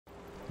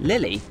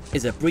Lilly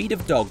is a breed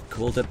of dog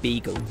called a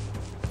beagle.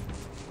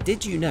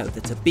 Did you know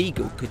that a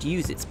beagle could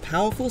use its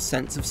powerful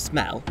sense of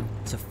smell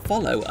to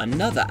follow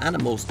another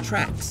animal's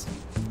tracks,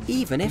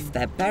 even if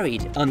they're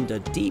buried under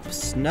deep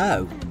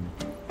snow?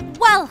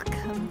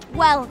 Welcome,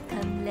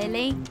 welcome,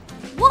 Lilly.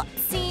 What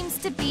seems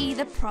to be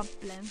the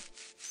problem?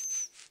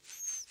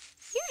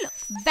 You look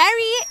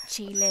very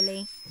itchy,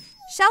 Lilly.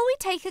 Shall we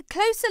take a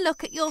closer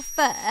look at your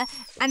fur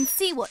and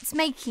see what's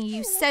making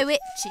you so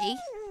itchy?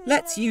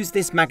 Let's use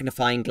this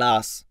magnifying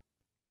glass.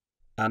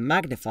 A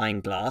magnifying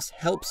glass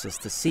helps us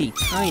to see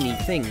tiny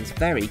things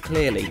very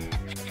clearly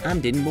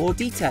and in more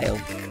detail.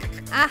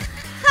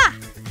 Aha!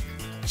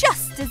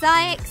 Just as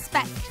I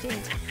expected.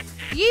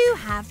 You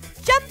have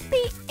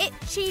jumpy,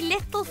 itchy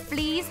little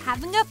fleas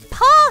having a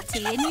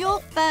party in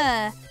your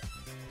fur.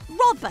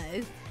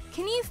 Robbo,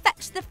 can you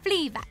fetch the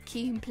flea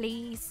vacuum,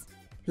 please?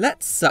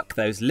 Let's suck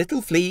those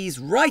little fleas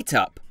right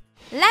up.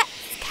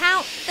 Let's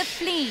count the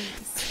fleas.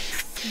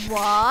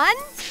 1,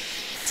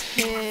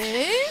 2,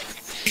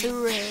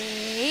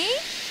 3,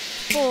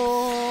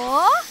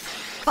 4,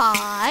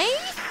 5,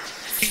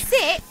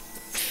 6,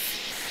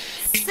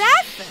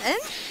 7,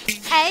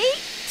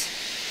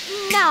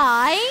 8,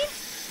 9,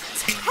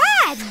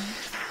 10.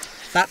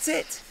 That's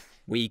it.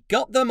 We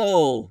got them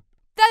all.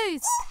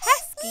 Those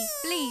pesky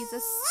fleas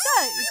are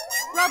so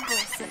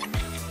troublesome.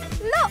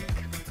 Look,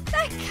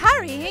 they're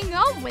carrying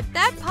on with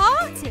their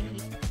party.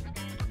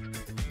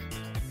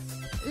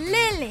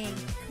 Lilly,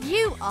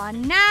 you are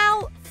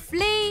now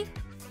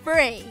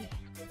flea-free.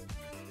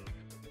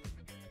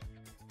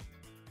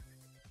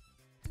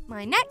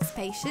 My next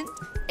patient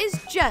is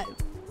Joe.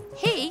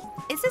 He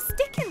is a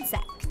stick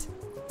insect.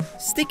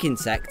 Stick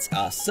insects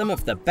are some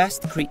of the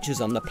best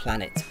creatures on the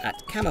planet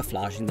at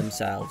camouflaging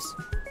themselves.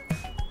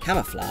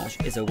 Camouflage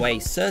is a way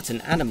certain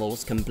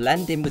animals can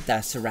blend in with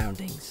their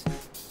surroundings.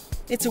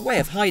 It's a way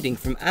of hiding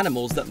from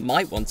animals that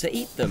might want to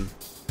eat them.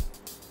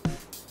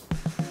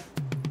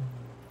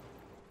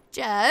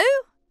 Joe?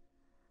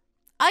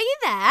 Are you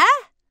there?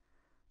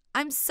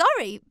 I'm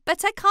sorry,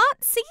 but I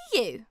can't see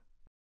you.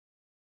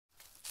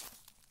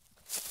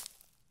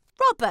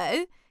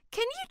 Robbo,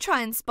 can you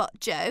try and spot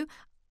Joe?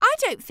 I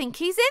don't think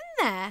he's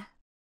in there.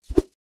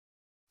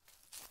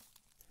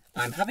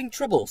 I'm having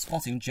trouble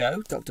spotting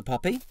Joe, Dr.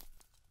 Poppy.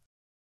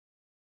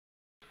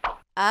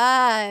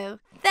 Oh,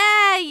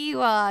 there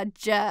you are,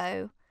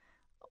 Joe.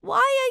 Why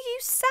are you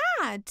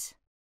sad?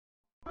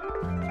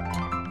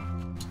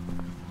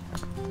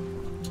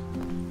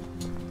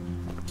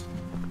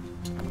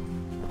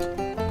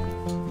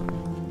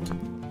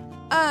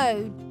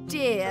 Oh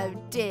dear,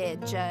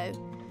 Joe.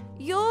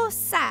 You're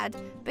sad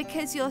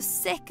because you're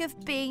sick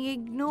of being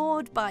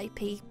ignored by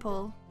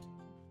people.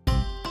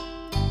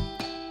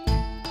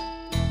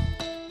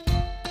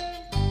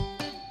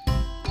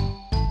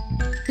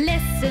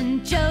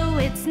 Listen, Joe,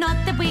 it's not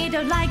that we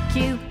don't like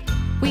you.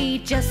 We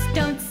just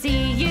don't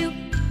see you.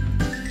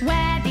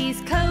 Wear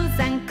these clothes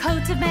and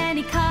coat of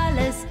many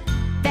colours,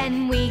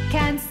 then we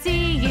can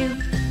see you.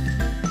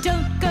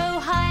 Don't go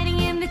hiding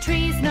in the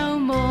trees no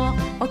more,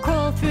 or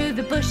crawl through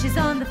the bushes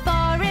on the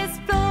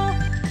forest floor.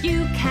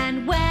 You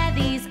can wear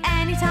these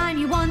anytime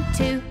you want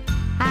to,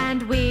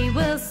 and we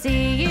will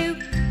see you.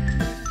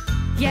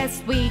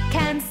 Yes, we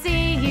can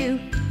see you.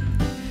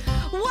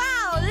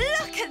 Wow,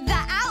 look at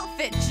that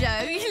outfit,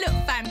 Joe. You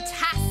look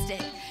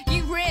fantastic.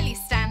 You really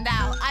stand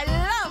out. I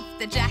love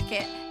the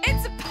jacket.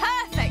 It's a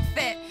perfect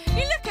fit.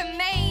 You look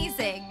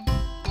amazing.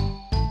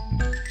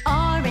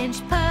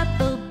 Orange,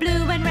 purple,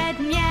 blue and red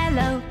and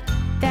yellow,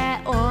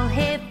 they're all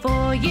here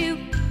for you.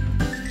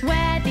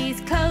 Wear these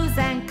clothes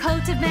and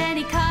coat of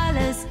many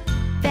colours,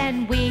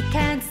 then we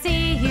can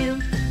see you.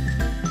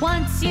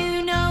 Once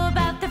you know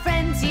about the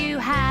friends you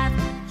have,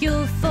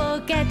 you'll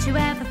forget you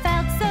ever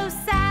felt so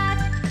sad.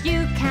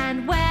 You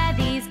can wear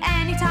these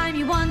anytime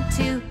you want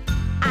to,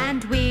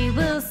 and we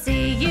will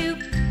see you.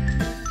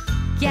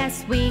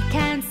 Yes, we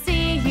can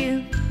see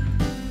you.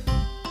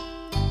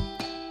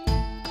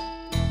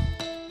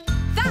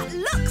 That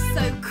looks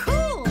so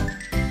cool.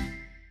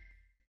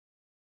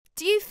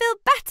 Do you feel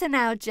better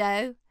now,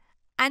 Joe?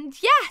 And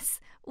yes,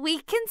 we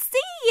can see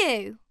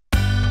you.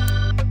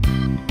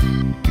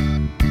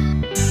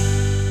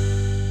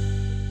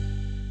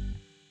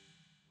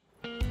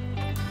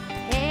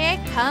 Here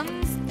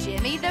comes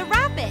Jimmy the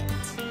rabbit.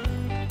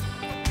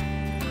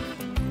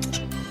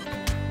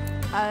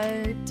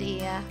 Oh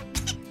dear.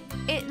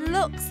 It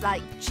looks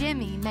like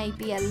Jimmy may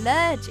be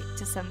allergic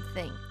to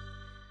something.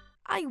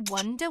 I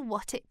wonder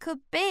what it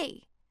could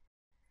be.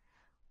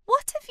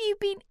 What have you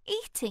been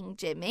eating,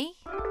 Jimmy?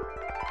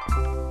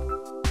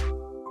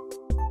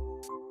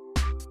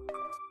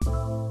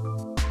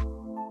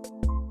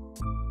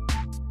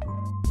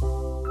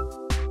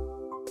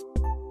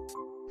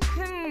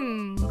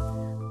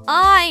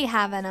 I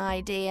have an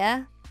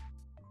idea.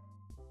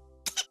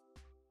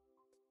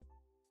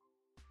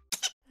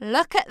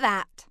 Look at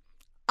that.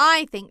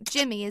 I think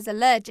Jimmy is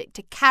allergic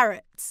to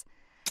carrots.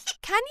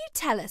 Can you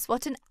tell us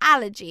what an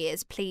allergy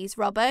is, please,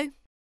 Robbo?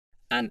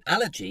 An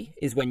allergy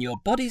is when your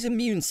body's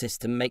immune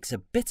system makes a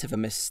bit of a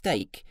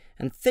mistake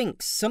and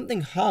thinks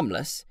something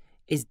harmless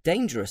is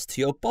dangerous to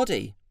your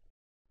body.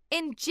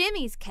 In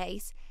Jimmy's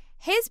case,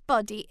 his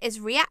body is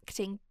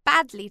reacting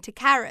badly to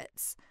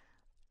carrots.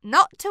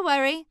 Not to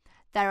worry,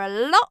 there are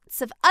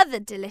lots of other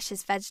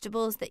delicious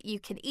vegetables that you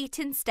can eat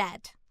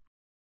instead.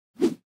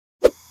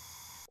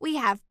 We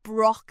have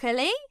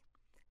broccoli,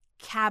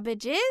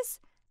 cabbages,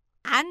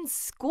 and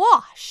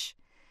squash.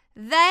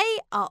 They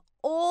are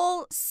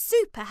all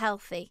super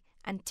healthy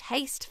and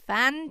taste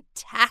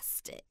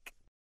fantastic.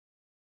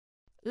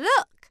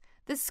 Look,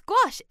 the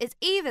squash is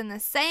even the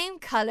same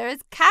colour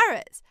as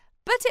carrots,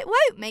 but it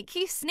won't make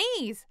you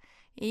sneeze.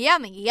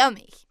 Yummy,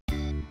 yummy.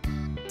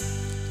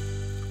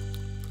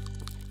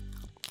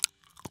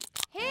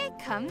 Here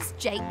comes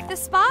Jake the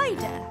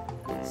spider.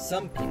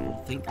 Some people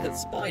think that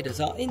spiders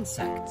are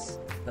insects,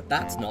 but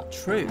that's not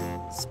true.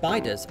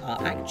 Spiders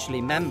are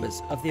actually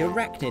members of the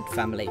arachnid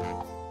family.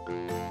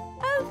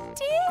 Oh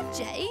dear,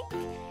 Jake.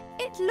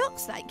 It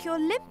looks like you're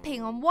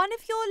limping on one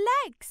of your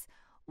legs.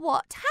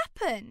 What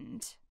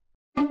happened?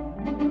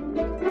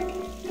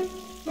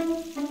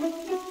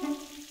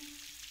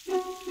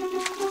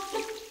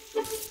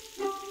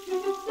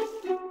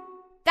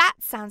 That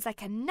sounds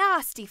like a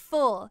nasty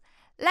fall.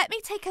 Let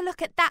me take a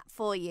look at that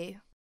for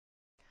you.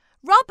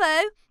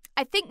 Robbo,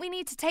 I think we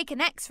need to take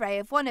an X-ray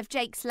of one of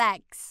Jake's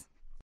legs.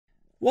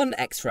 One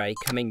X-ray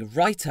coming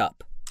right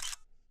up.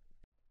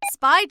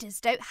 Spiders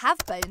don't have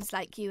bones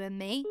like you and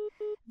me.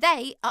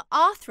 They are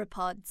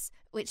arthropods,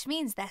 which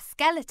means their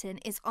skeleton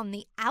is on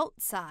the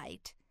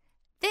outside.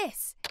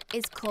 This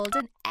is called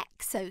an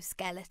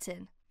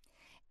exoskeleton.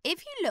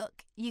 If you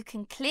look, you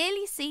can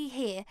clearly see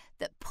here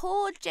that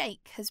poor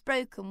Jake has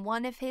broken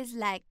one of his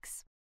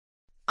legs.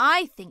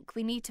 I think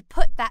we need to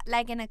put that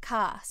leg in a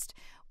cast,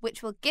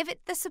 which will give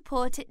it the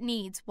support it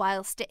needs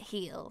whilst it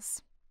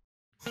heals.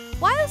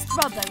 Whilst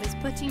Robbo is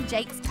putting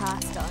Jake's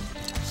cast on,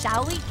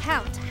 shall we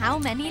count how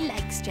many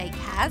legs Jake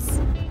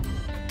has?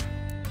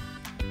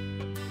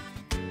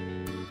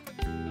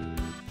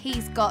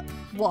 He's got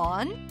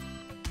 1,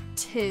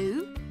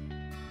 2,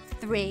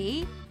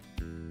 3,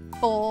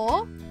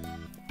 4,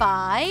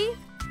 5,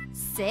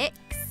 6,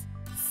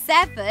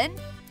 7,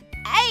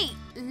 8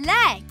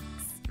 legs.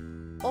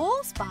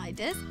 All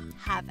spiders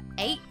have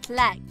 8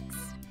 legs.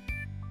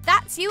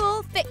 That's you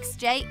all fixed,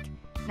 Jake.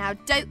 Now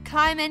don't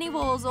climb any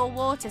walls or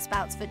water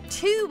spouts for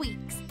 2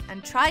 weeks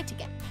and try to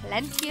get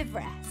plenty of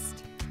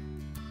rest.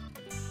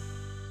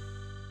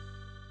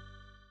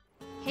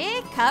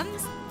 Here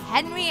comes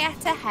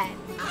Henrietta Hen.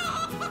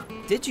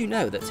 Did you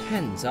know that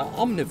hens are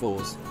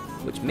omnivores,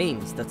 which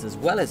means that as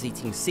well as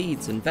eating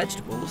seeds and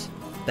vegetables,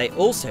 they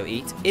also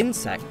eat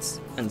insects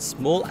and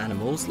small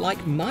animals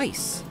like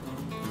mice?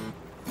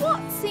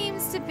 What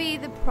seems to be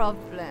the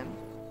problem?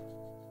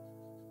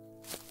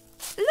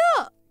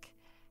 Look!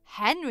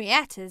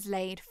 Henrietta's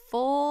laid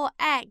 4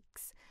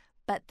 eggs,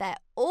 but they're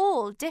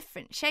all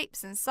different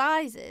shapes and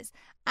sizes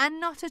and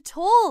not at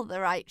all the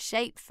right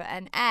shape for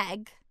an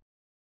egg.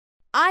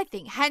 I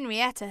think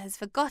Henrietta has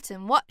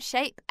forgotten what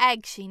shape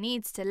egg she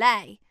needs to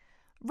lay.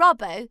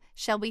 Robbo,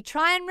 shall we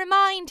try and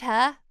remind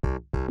her?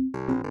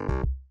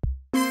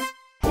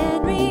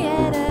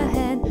 Henrietta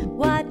Hen,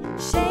 what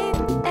shape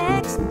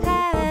eggs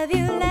have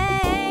you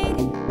laid?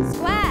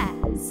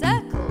 Square,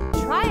 circle,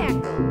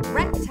 triangle,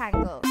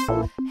 rectangle.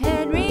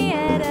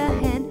 Henrietta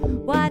Hen,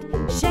 what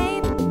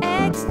shape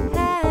eggs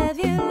have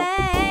you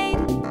laid?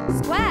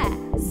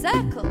 Square,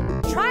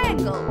 circle,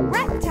 triangle,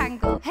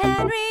 rectangle.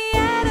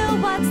 Henrietta,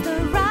 what's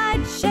the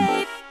right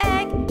shape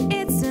egg?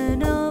 It's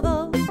an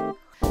oval,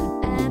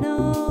 an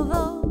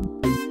oval.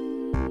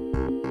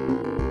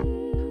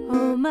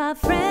 Oh, my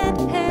friend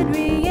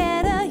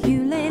Henrietta,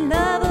 you lay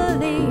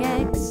lovely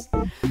eggs.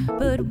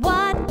 But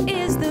what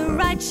is the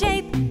right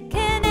shape?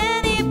 Can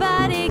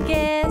anybody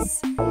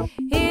guess?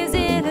 Is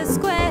it a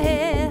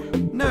square?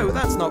 No,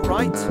 that's not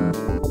right.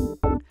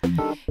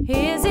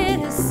 Is it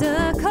a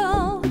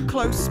circle?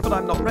 Close, but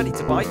I'm not ready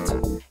to bite.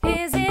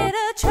 Is it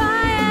a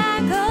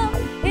triangle?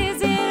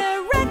 Is it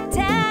a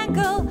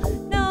rectangle?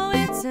 No,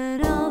 it's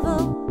an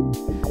oval,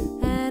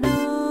 an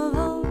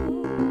oval.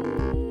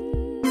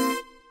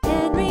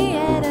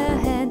 Henrietta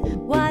Hen,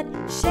 what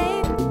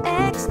shape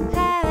eggs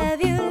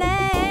have you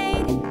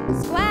laid?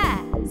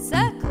 Square,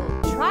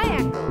 circle,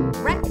 triangle,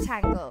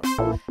 rectangle.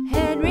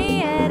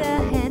 Henrietta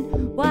Hen,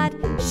 what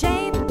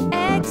shape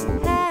eggs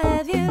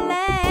have you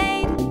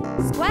laid?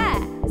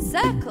 Square,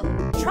 circle,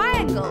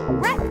 triangle,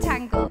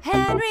 rectangle.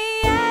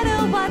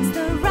 Henrietta, what's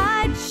the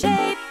right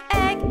shape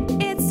egg?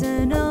 It's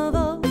an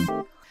oval,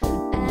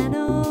 an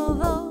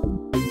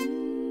oval.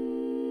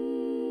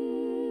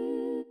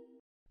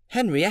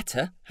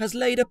 Henrietta has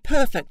laid a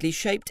perfectly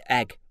shaped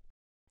egg.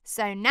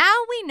 So now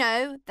we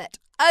know that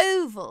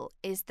oval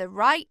is the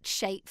right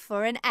shape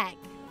for an egg.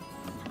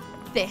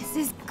 This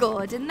is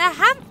Gordon the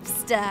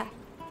hamster.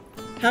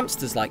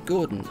 Hamsters like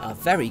Gordon are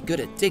very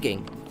good at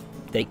digging.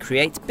 They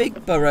create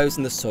big burrows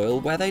in the soil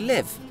where they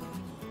live.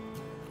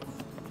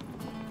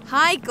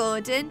 Hi,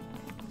 Gordon.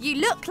 You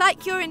look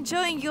like you're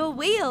enjoying your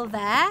wheel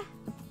there.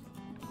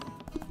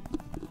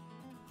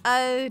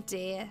 Oh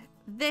dear,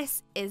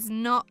 this is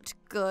not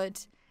good.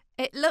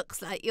 It looks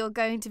like you're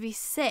going to be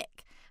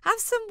sick. Have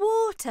some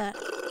water.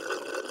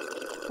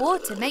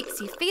 Water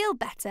makes you feel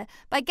better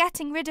by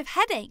getting rid of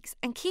headaches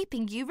and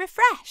keeping you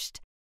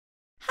refreshed.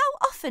 How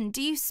often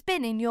do you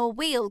spin in your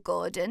wheel,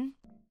 Gordon?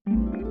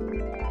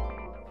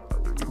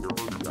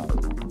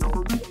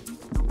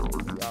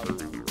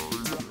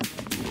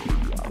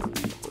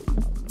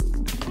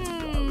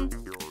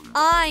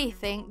 I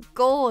think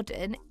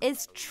Gordon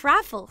is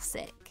travel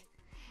sick.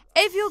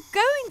 If you're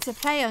going to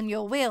play on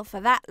your wheel for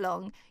that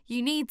long,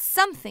 you need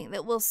something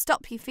that will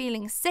stop you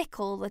feeling sick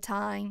all the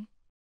time.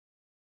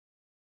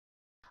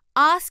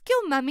 Ask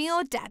your mummy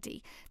or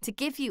daddy to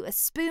give you a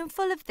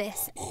spoonful of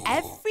this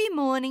every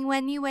morning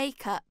when you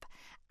wake up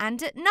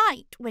and at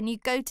night when you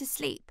go to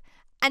sleep,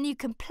 and you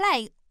can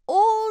play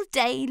all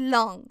day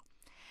long.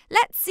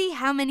 Let's see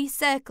how many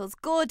circles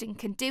Gordon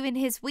can do in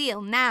his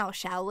wheel now,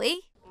 shall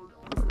we?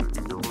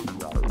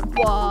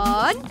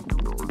 1,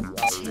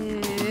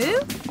 2,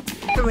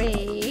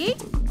 3,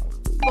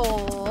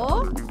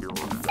 4,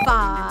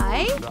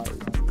 5,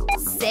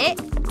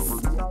 6,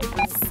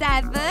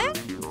 7,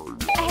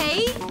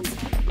 8,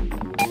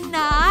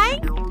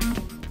 9,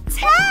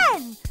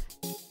 10!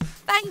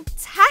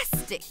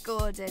 Fantastic,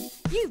 Gordon.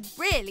 You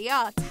really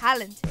are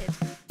talented.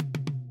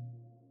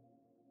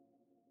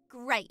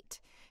 Great.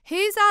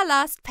 Who's our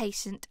last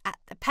patient at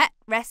the Pet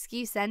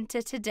Rescue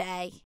Centre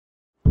today?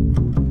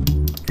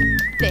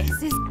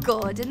 This is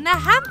Gordon the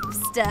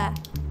hamster.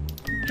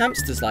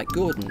 Hamsters like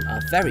Gordon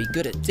are very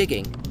good at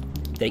digging.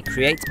 They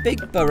create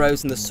big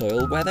burrows in the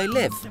soil where they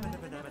live.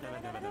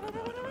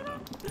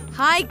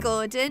 Hi,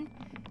 Gordon.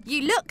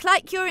 You look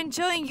like you're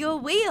enjoying your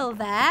wheel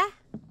there.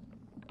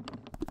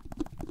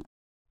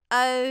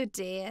 Oh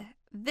dear,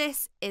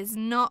 this is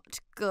not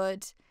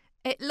good.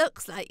 It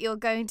looks like you're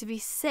going to be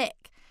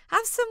sick.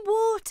 Have some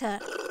water.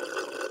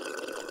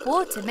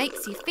 Water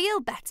makes you feel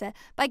better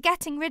by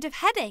getting rid of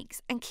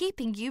headaches and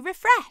keeping you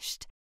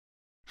refreshed.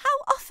 How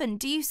often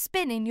do you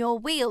spin in your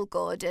wheel,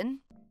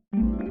 Gordon?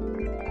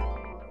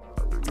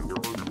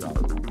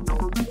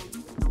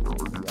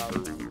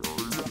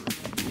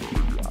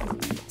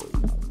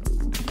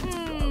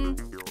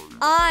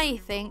 I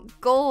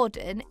think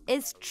Gordon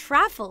is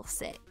travel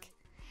sick.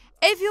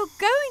 If you're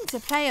going to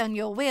play on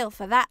your wheel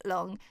for that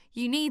long,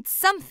 you need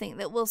something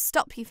that will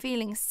stop you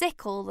feeling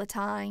sick all the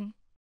time.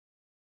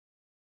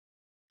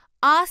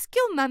 Ask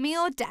your mummy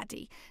or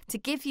daddy to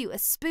give you a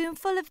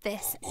spoonful of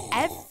this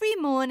every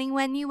morning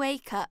when you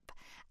wake up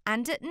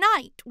and at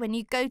night when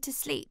you go to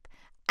sleep,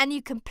 and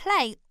you can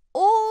play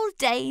all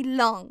day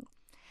long.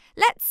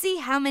 Let's see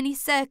how many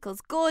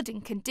circles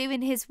Gordon can do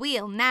in his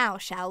wheel now,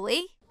 shall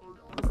we?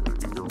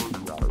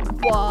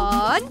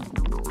 1,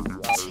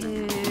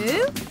 2,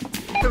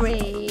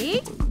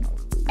 3,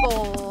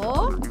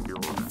 4,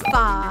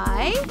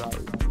 5,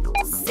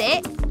 6,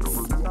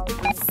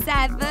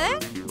 7,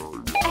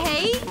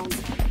 8,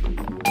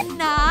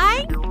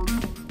 9,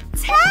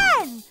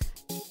 10!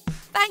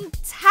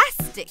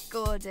 Fantastic,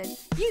 Gordon.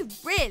 You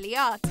really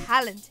are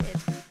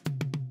talented.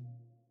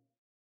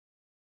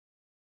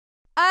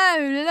 Oh,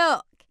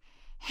 look.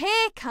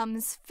 Here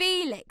comes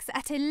Felix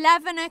at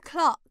 11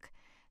 o'clock.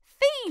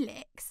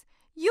 Felix,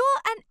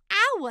 you're an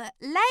hour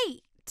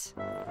late.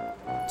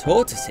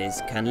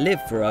 Tortoises can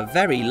live for a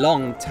very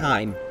long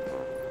time.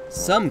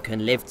 Some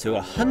can live to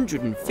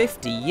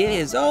 150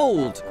 years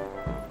old.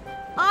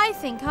 I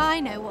think I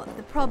know what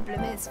the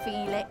problem is,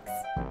 Felix.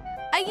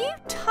 Are you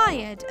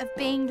tired of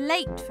being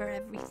late for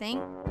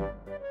everything?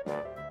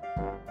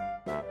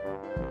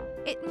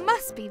 It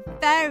must be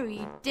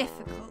very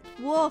difficult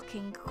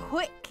walking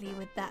quickly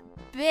with that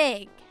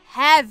big,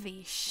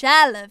 heavy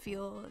shell of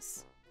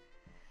yours.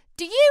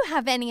 Do you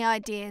have any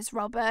ideas,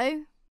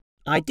 Robbo?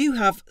 I do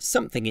have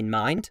something in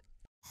mind.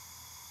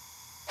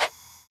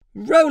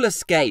 Roller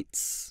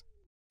skates!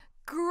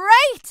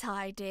 Great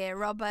idea,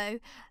 Robbo.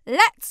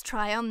 Let's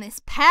try on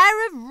this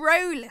pair of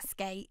roller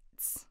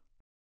skates.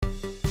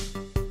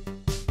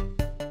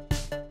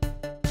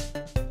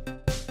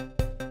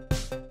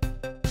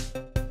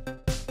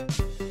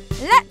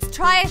 Let's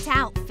try it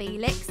out,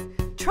 Felix.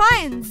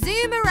 Try and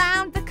zoom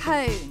around the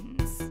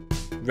cones.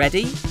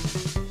 Ready,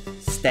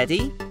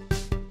 steady,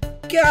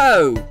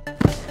 go!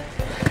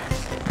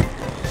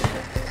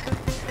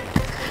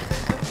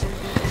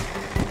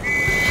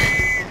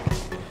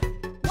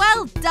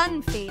 Well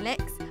done,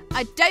 Felix.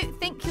 I don't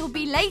think you'll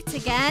be late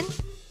again.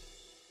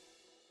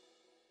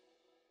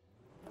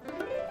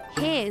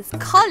 Here's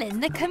Colin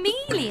the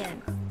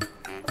Chameleon.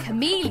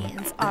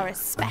 Chameleons are a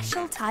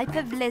special type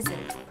of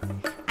lizard.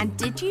 And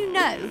did you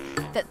know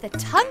that the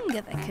tongue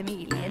of a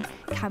chameleon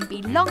can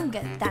be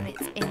longer than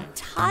its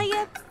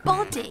entire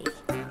body?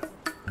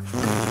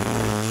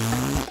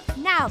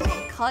 Now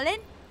then, Colin,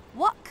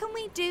 what can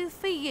we do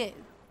for you?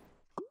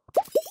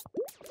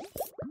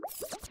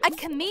 A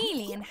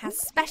chameleon has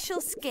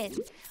special skin,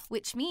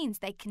 which means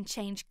they can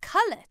change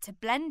colour to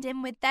blend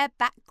in with their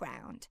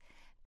background.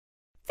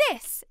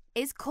 This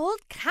is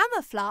called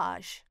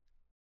camouflage.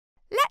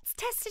 Let's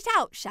test it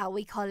out, shall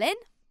we, Colin?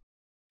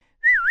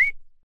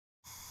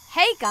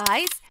 Hey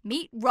guys,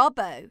 meet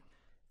Robbo.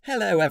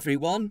 Hello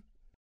everyone.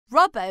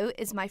 Robbo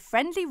is my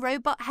friendly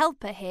robot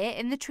helper here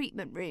in the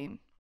treatment room.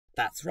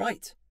 That's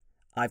right.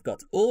 I've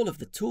got all of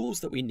the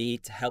tools that we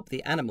need to help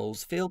the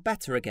animals feel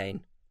better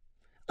again.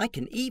 I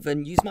can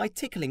even use my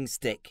tickling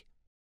stick.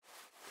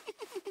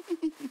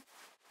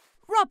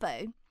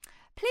 Robbo,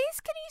 please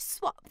can you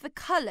swap the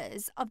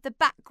colours of the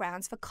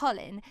backgrounds for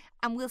Colin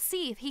and we'll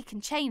see if he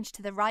can change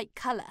to the right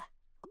colour.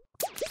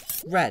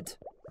 Red.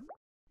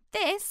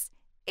 This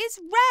is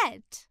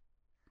red.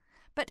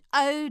 But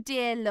oh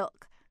dear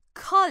look,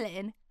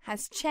 Colin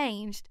has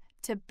changed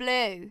to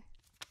blue.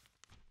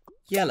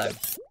 Yellow.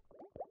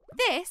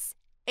 This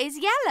is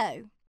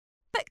yellow.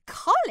 But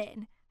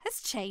Colin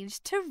has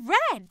changed to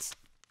red.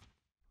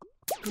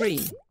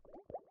 Green.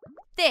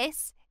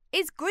 This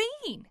is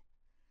green.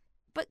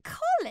 But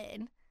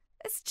Colin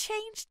has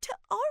changed to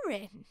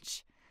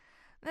orange.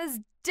 There's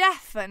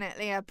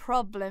definitely a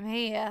problem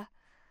here.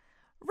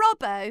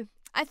 Robbo,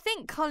 I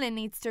think Colin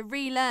needs to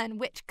relearn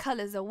which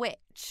colours are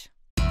which.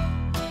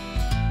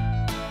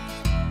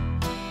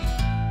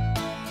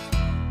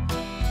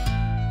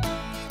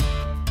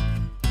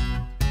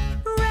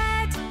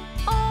 Red,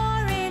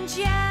 orange,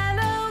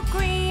 yellow,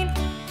 green,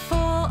 4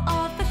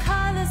 of the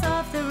colours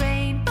of the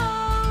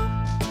rainbow.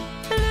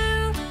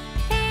 Blue,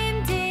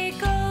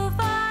 indigo,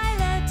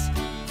 violet,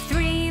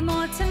 3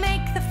 more to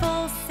make the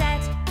full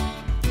set.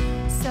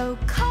 So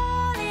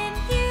Colin,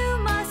 you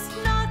must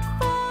not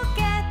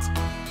forget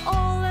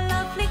all the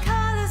lovely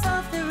colours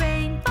of the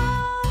rainbow.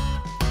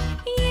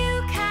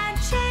 You can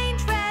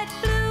change red,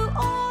 blue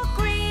or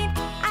green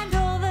and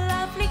all the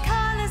lovely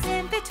colours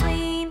in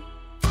between.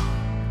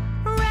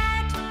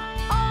 Red,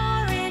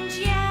 orange,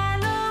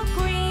 yellow,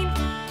 green,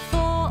 4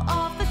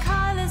 of the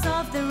colours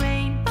of the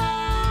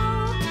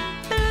rainbow.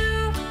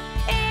 Blue,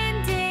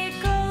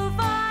 indigo,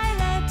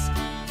 violet,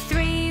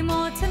 3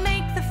 more to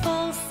make the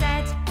full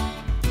set.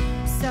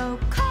 So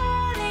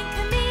Colin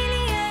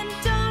Chameleon,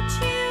 don't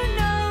you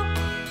know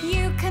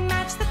you can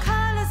match the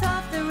colours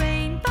of the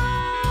rainbow?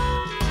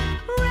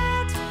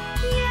 Red,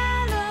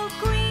 yellow,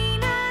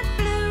 green and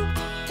blue.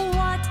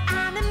 What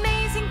an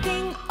amazing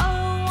thing,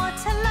 oh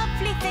what a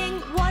lovely thing,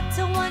 what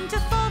a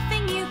wonderful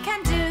thing you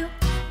can do.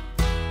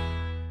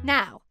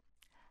 Now,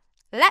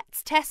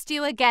 let's test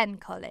you again,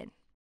 Colin.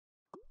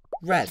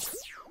 Red.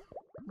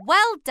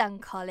 Well done,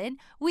 Colin.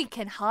 We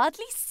can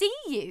hardly see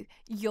you.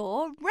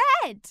 You're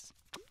red.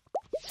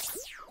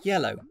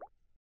 Yellow.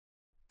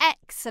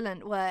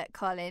 Excellent work,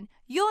 Colin.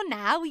 You're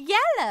now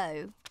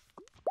yellow.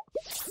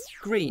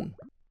 Green.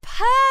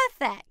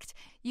 Perfect.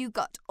 You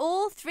got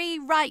all 3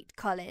 right,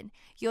 Colin.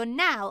 You're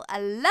now a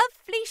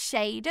lovely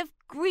shade of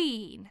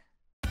green.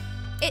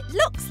 It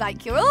looks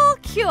like you're all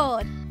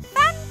cured.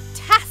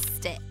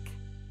 Fantastic.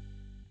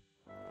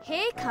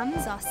 Here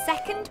comes our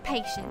second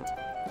patient,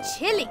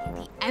 Chili,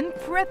 the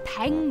Emperor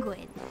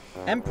Penguin.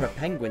 Emperor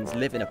penguins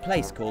live in a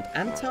place called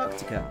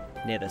Antarctica,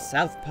 near the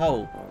South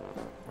Pole.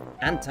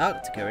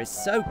 Antarctica is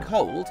so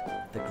cold,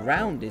 the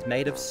ground is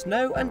made of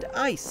snow and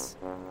ice.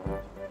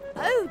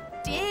 Oh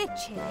dear,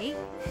 Chili,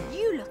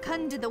 you look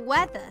under the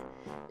weather.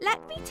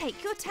 Let me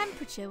take your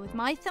temperature with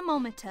my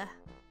thermometer.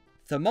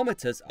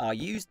 Thermometers are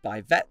used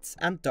by vets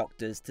and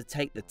doctors to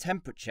take the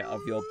temperature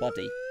of your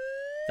body.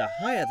 The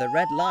higher the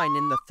red line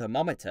in the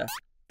thermometer,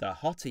 the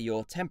hotter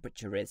your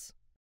temperature is.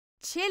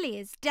 Chili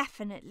is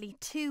definitely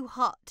too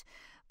hot,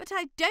 but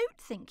I don't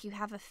think you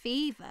have a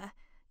fever.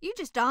 You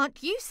just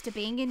aren't used to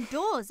being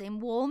indoors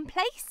in warm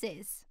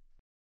places.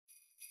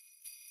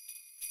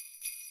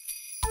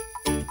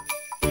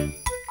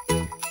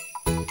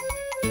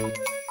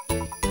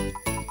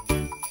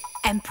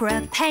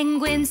 Emperor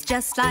penguins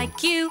just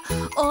like you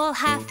all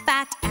have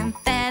fat and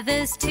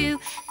feathers too.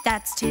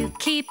 That's to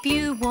keep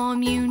you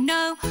warm, you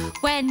know,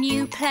 when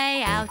you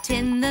play out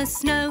in the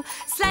snow.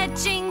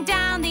 Sledging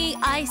down the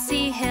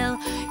icy hill,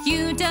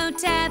 you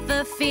don't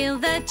ever feel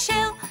the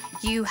chill.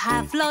 You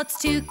have lots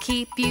to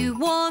keep you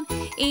warm,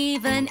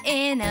 even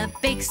in a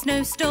big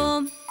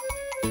snowstorm.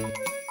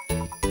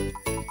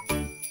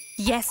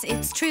 Yes,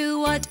 it's true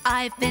what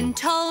I've been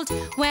told.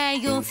 Where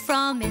you're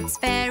from, it's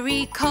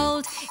very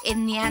cold.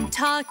 In the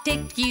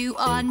Antarctic, you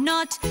are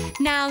not.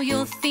 Now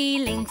you're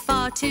feeling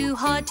far too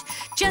hot.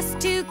 Just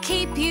to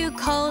keep you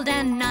cold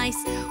and nice,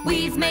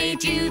 we've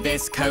made you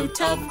this coat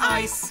of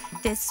ice.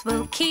 This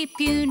will keep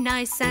you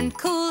nice and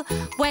cool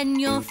when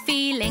you're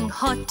feeling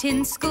hot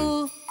in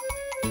school.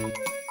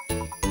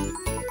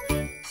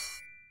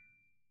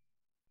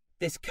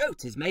 This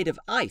coat is made of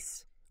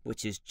ice,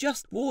 which is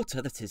just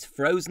water that is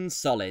frozen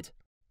solid.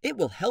 It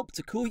will help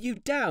to cool you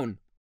down.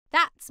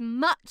 That's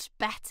much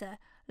better.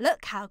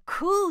 Look how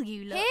cool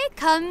you look. Here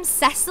comes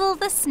Cecil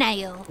the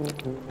Snail.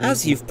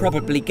 As you've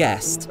probably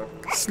guessed,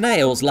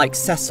 snails like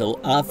Cecil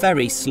are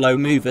very slow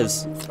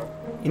movers.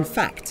 In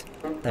fact,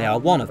 they are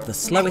one of the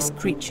slowest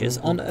creatures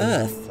on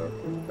Earth.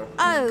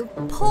 Oh,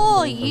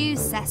 poor you,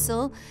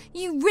 Cecil.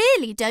 You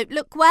really don't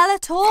look well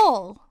at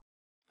all.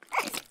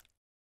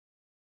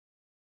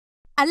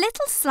 A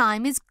little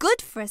slime is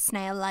good for a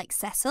snail like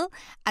Cecil,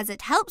 as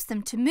it helps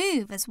them to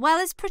move as well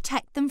as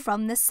protect them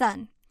from the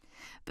sun.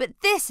 but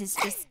this is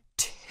just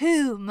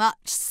too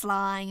much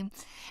slime.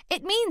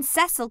 It means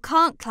Cecil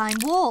can't climb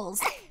walls.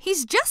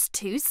 He's just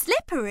too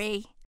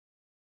slippery.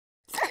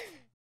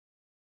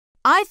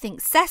 I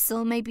think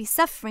Cecil may be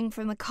suffering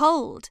from a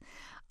cold.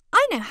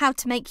 I know how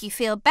to make you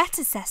feel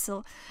better,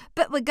 Cecil,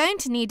 but we're going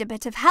to need a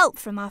bit of help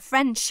from our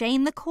friend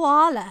Shane the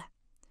koala.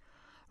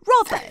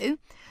 Robbo,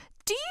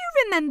 do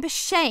you remember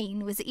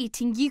Shane was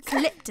eating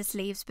eucalyptus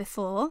leaves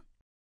before?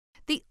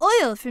 The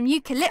oil from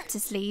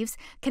eucalyptus leaves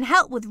can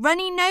help with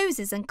runny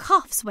noses and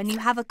coughs when you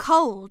have a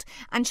cold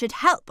and should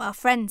help our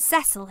friend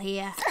Cecil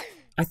here.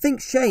 I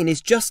think Shane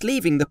is just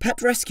leaving the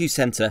pet rescue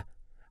centre.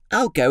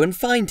 I'll go and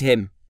find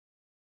him.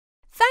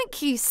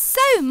 Thank you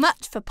so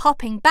much for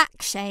popping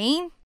back,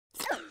 Shane.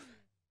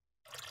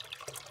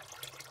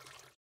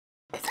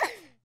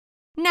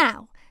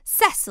 Now,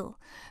 Cecil,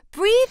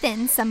 breathe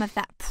in some of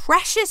that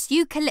precious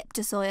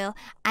eucalyptus oil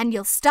and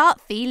you'll start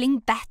feeling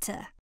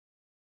better.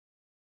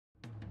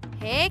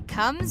 Here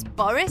comes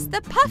Boris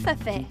the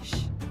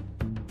pufferfish.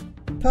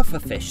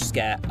 Pufferfish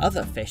scare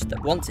other fish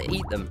that want to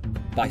eat them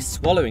by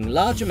swallowing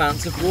large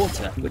amounts of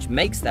water, which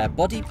makes their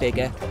body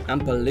bigger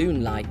and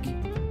balloon-like.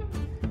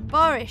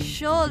 Boris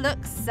sure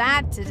looks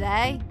sad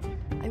today.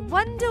 I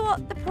wonder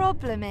what the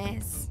problem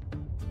is.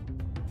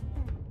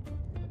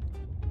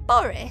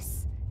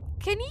 Boris,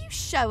 can you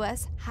show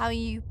us how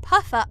you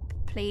puff up,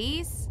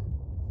 please?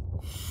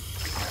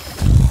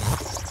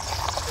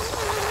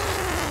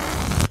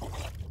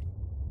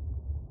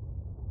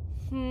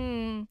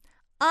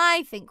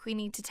 I think we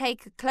need to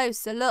take a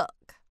closer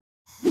look.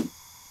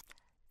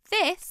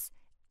 This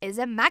is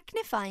a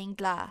magnifying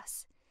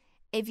glass.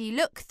 If you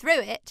look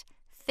through it,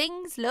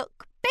 things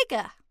look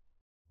bigger.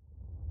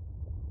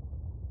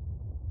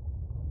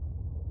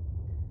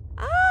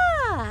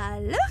 Ah,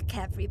 look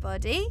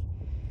everybody.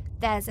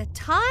 There's a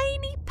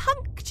tiny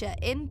puncture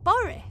in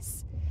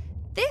Boris.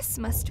 This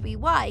must be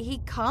why he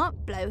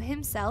can't blow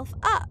himself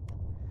up.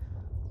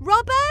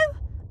 Robbo,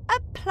 a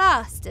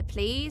plaster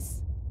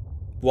please.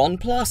 One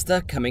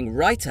plaster coming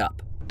right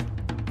up.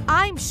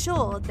 I'm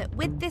sure that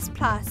with this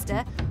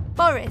plaster,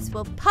 Boris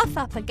will puff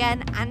up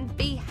again and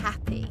be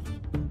happy.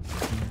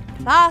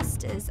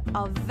 Plasters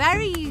are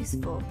very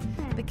useful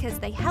because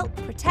they help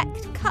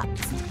protect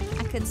cuts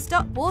and can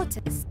stop water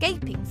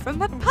escaping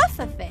from a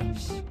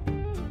pufferfish.